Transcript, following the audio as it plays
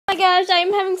gosh,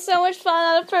 I'm having so much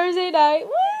fun on a Thursday night.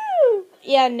 Woo!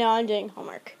 Yeah, no, I'm doing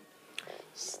homework.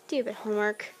 Stupid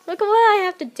homework. Look at what I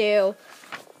have to do.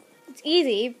 It's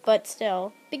easy, but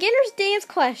still. Beginner's dance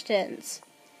questions.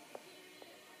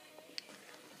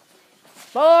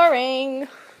 Boring.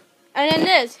 And then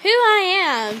this, who I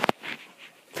am.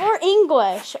 For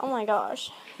English. Oh my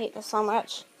gosh, I hate this so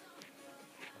much.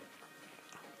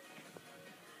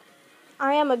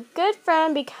 I am a good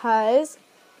friend because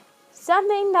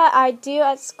something that I do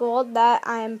at school that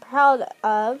I'm proud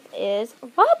of is,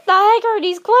 what the heck are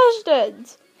these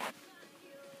questions?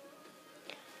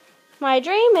 My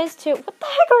dream is to, what the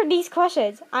heck are these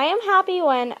questions? I am happy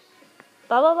when,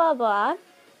 blah, blah, blah, blah.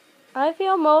 I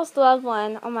feel most loved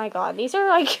when, oh my god, these are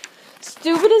like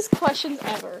stupidest questions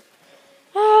ever.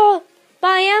 Oh, but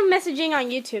I am messaging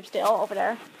on YouTube still, over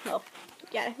there. Oh,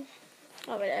 yeah,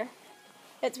 over there.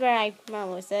 That's where I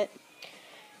normally sit.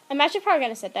 I'm actually probably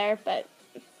going to sit there, but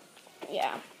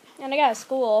yeah. And I got a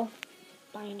school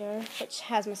binder, which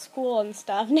has my school and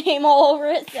stuff name all over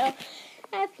it, so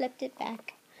I flipped it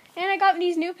back. And I got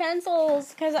these new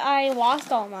pencils, because I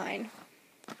lost all mine.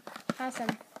 Awesome.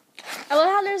 I love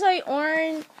how there's like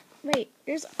orange, wait,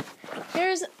 there's,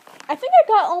 I think I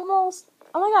got almost,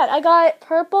 oh my god, I got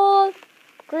purple,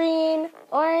 green,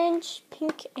 orange,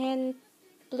 pink, and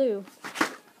blue.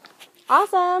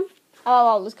 Awesome. I love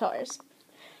all those colors.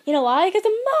 You know why? Because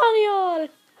of Mario.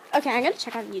 Okay, I'm going to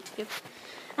check on YouTube.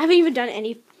 I haven't even done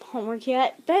any homework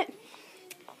yet, but,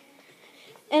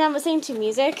 and I'm listening to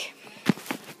music.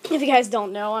 If you guys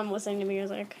don't know, I'm listening to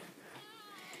music.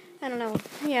 I don't know.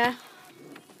 Yeah.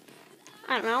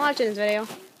 I don't know. I'm watching this video.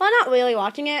 Well, not really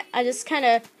watching it. I just kind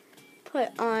of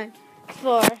put on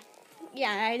for, yeah,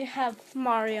 I have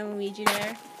Mario and Luigi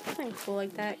there. Something cool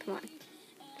like that. Come on.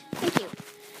 Thank you.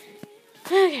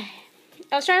 Okay.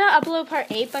 I was trying to upload part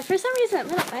 8, but for some reason it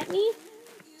wouldn't let me.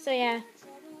 So, yeah.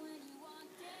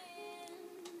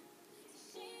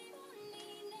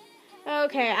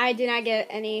 Okay, I did not get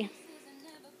any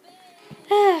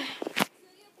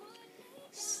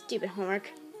stupid homework.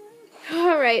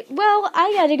 Alright, well,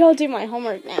 I gotta go do my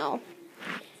homework now.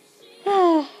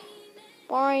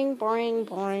 Boring, boring,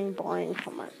 boring, boring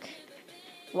homework.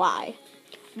 Why?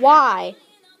 Why?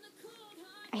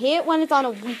 I hate it when it's on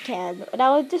a weekend. That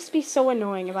would just be so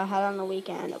annoying if I had it on the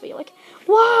weekend. I'll be like,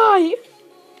 why?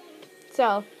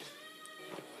 So,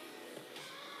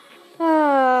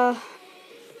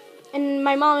 and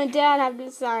my mom and dad have to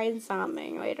decide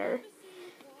something later.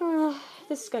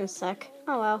 This is gonna suck.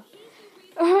 Oh well.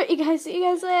 Alright, you guys, see you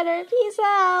guys later. Peace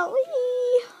out.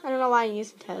 Whee! I don't know why I'm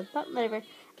using Toad, but whatever.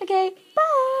 Okay,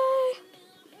 bye.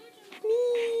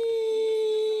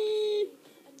 Me.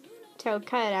 Toad,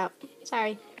 cut it out.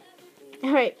 Sorry.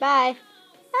 Alright, bye.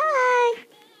 Bye.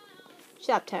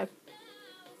 Shut up, Toad.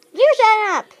 You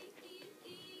shut up.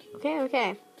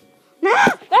 Okay. No,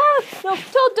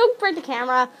 Toad, don't break the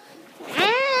camera.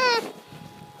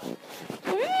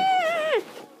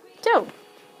 Toad.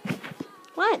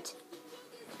 What?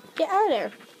 Get out of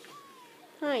there.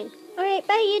 Fine. Alright,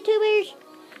 bye, YouTubers.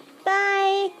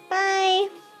 Bye. Bye.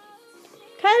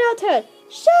 Cut it out, Toad.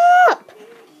 Shut up.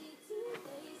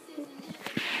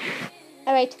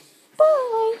 Alright.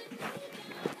 Bye.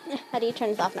 How do you turn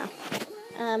this off now?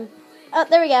 Oh,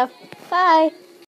 there we go. Bye.